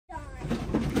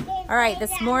All right,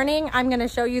 this morning I'm gonna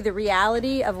show you the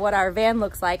reality of what our van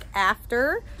looks like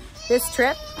after this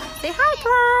trip. Say hi,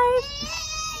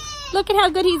 Clyde. Look at how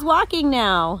good he's walking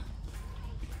now.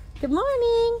 Good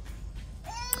morning.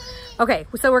 Okay,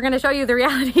 so we're gonna show you the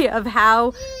reality of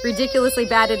how ridiculously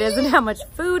bad it is and how much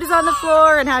food is on the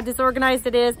floor and how disorganized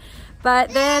it is. But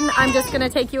then I'm just gonna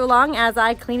take you along as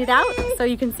I clean it out so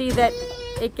you can see that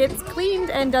it gets cleaned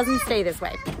and doesn't stay this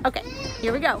way. Okay,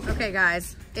 here we go. Okay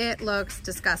guys, it looks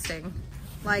disgusting.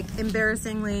 Like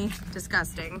embarrassingly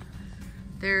disgusting.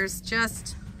 There's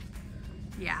just,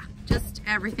 yeah, just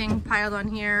everything piled on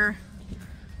here.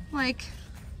 Like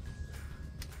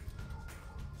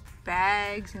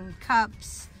bags and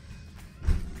cups.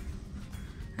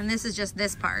 And this is just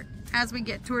this part. As we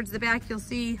get towards the back, you'll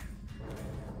see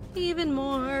even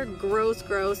more gross.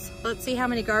 Let's see how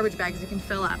many garbage bags you can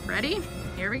fill up. Ready?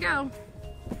 Here we go.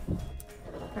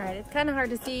 All right, it's kind of hard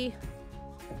to see.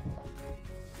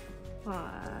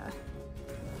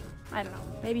 I don't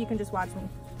know, maybe you can just watch me.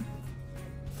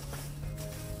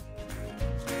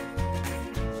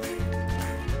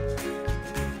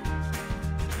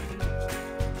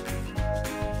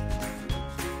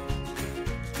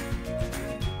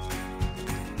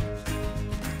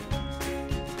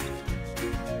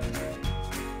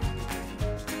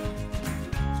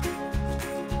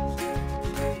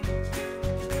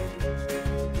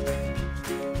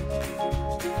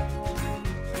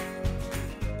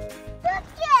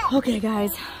 Okay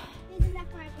guys,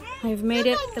 I've made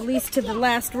it at least to the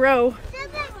last row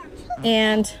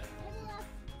and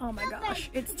oh my gosh,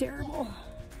 it's terrible.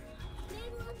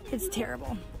 It's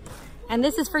terrible. And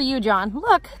this is for you, John.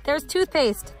 Look, there's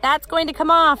toothpaste. That's going to come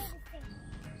off.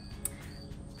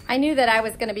 I knew that I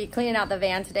was going to be cleaning out the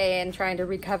van today and trying to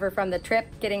recover from the trip,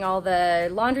 getting all the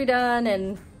laundry done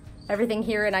and everything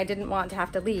here, and I didn't want to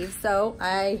have to leave. So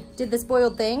I did the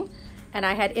spoiled thing. And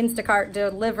I had Instacart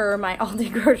deliver my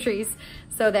Aldi groceries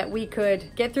so that we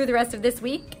could get through the rest of this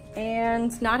week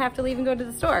and not have to leave and go to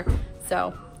the store.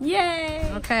 So,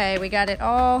 yay! Okay, we got it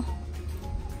all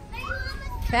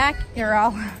back here,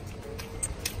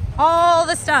 all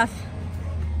the stuff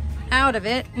out of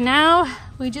it. Now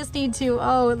we just need to,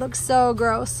 oh, it looks so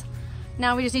gross.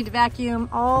 Now we just need to vacuum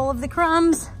all of the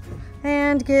crumbs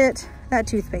and get that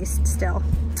toothpaste still.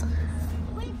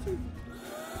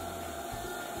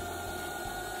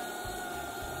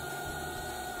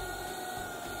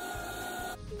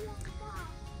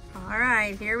 All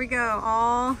right, here we go.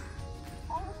 All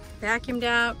vacuumed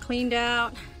out, cleaned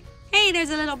out. Hey,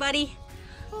 there's a little buddy.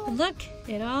 Look,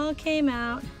 it all came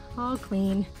out all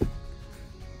clean.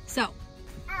 So,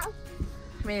 I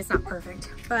mean, it's not perfect,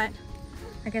 but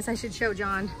I guess I should show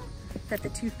John that the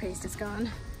toothpaste is gone.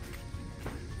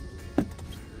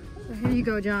 So here you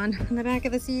go, John. In the back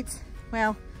of the seats,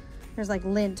 well, there's like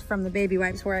lint from the baby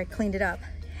wipes where I cleaned it up.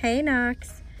 Hey,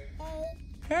 Knox.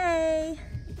 Hey.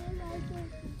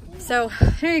 So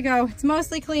here you go. It's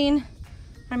mostly clean.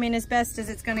 I mean, as best as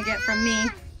it's gonna get from me.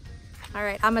 All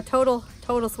right, I'm a total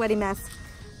sweaty mess.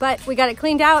 But we got it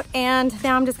cleaned out and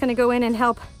now I'm just gonna go in and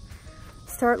help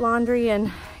start laundry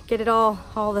and get it all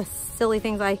the silly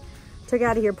things I took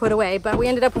out of here put away. But we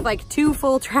ended up with like 2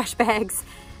 full trash bags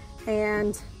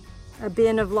and a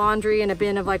bin of laundry and a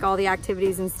bin of like all the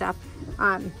activities and stuff.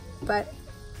 But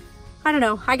I don't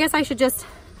know, I guess I should just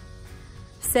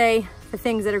say the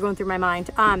things that are going through my mind.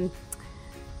 I'm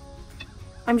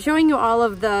showing you all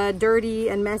of the dirty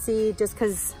and messy just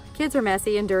because kids are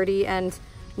messy and dirty and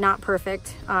not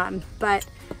perfect. But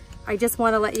I just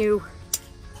want to let you,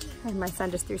 and my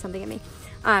son just threw something at me.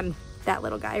 That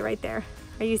little guy right there.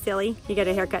 Are you silly? You got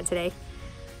a haircut today.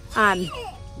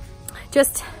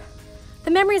 Just,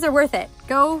 the memories are worth it.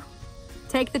 Go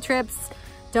take the trips.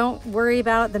 Don't worry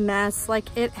about the mess, like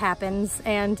it happens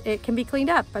and it can be cleaned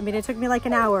up. I mean, it took me like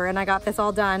an hour and I got this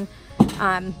all done.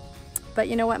 But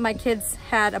you know what? My kids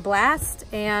had a blast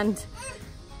and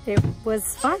it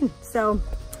was fun. So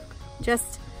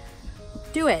just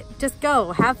do it. Just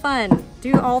go, have fun.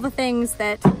 Do all the things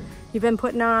that you've been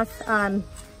putting off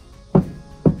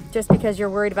just because you're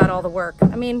worried about all the work.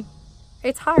 I mean,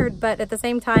 it's hard, but at the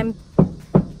same time,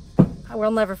 I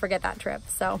will never forget that trip.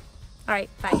 So, all right,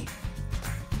 bye.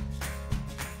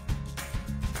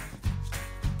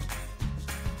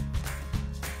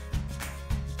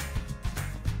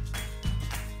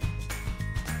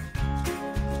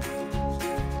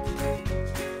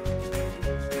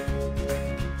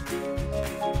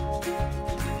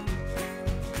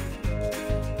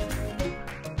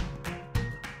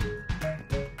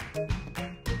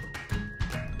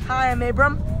 Hi, I'm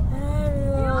Abram.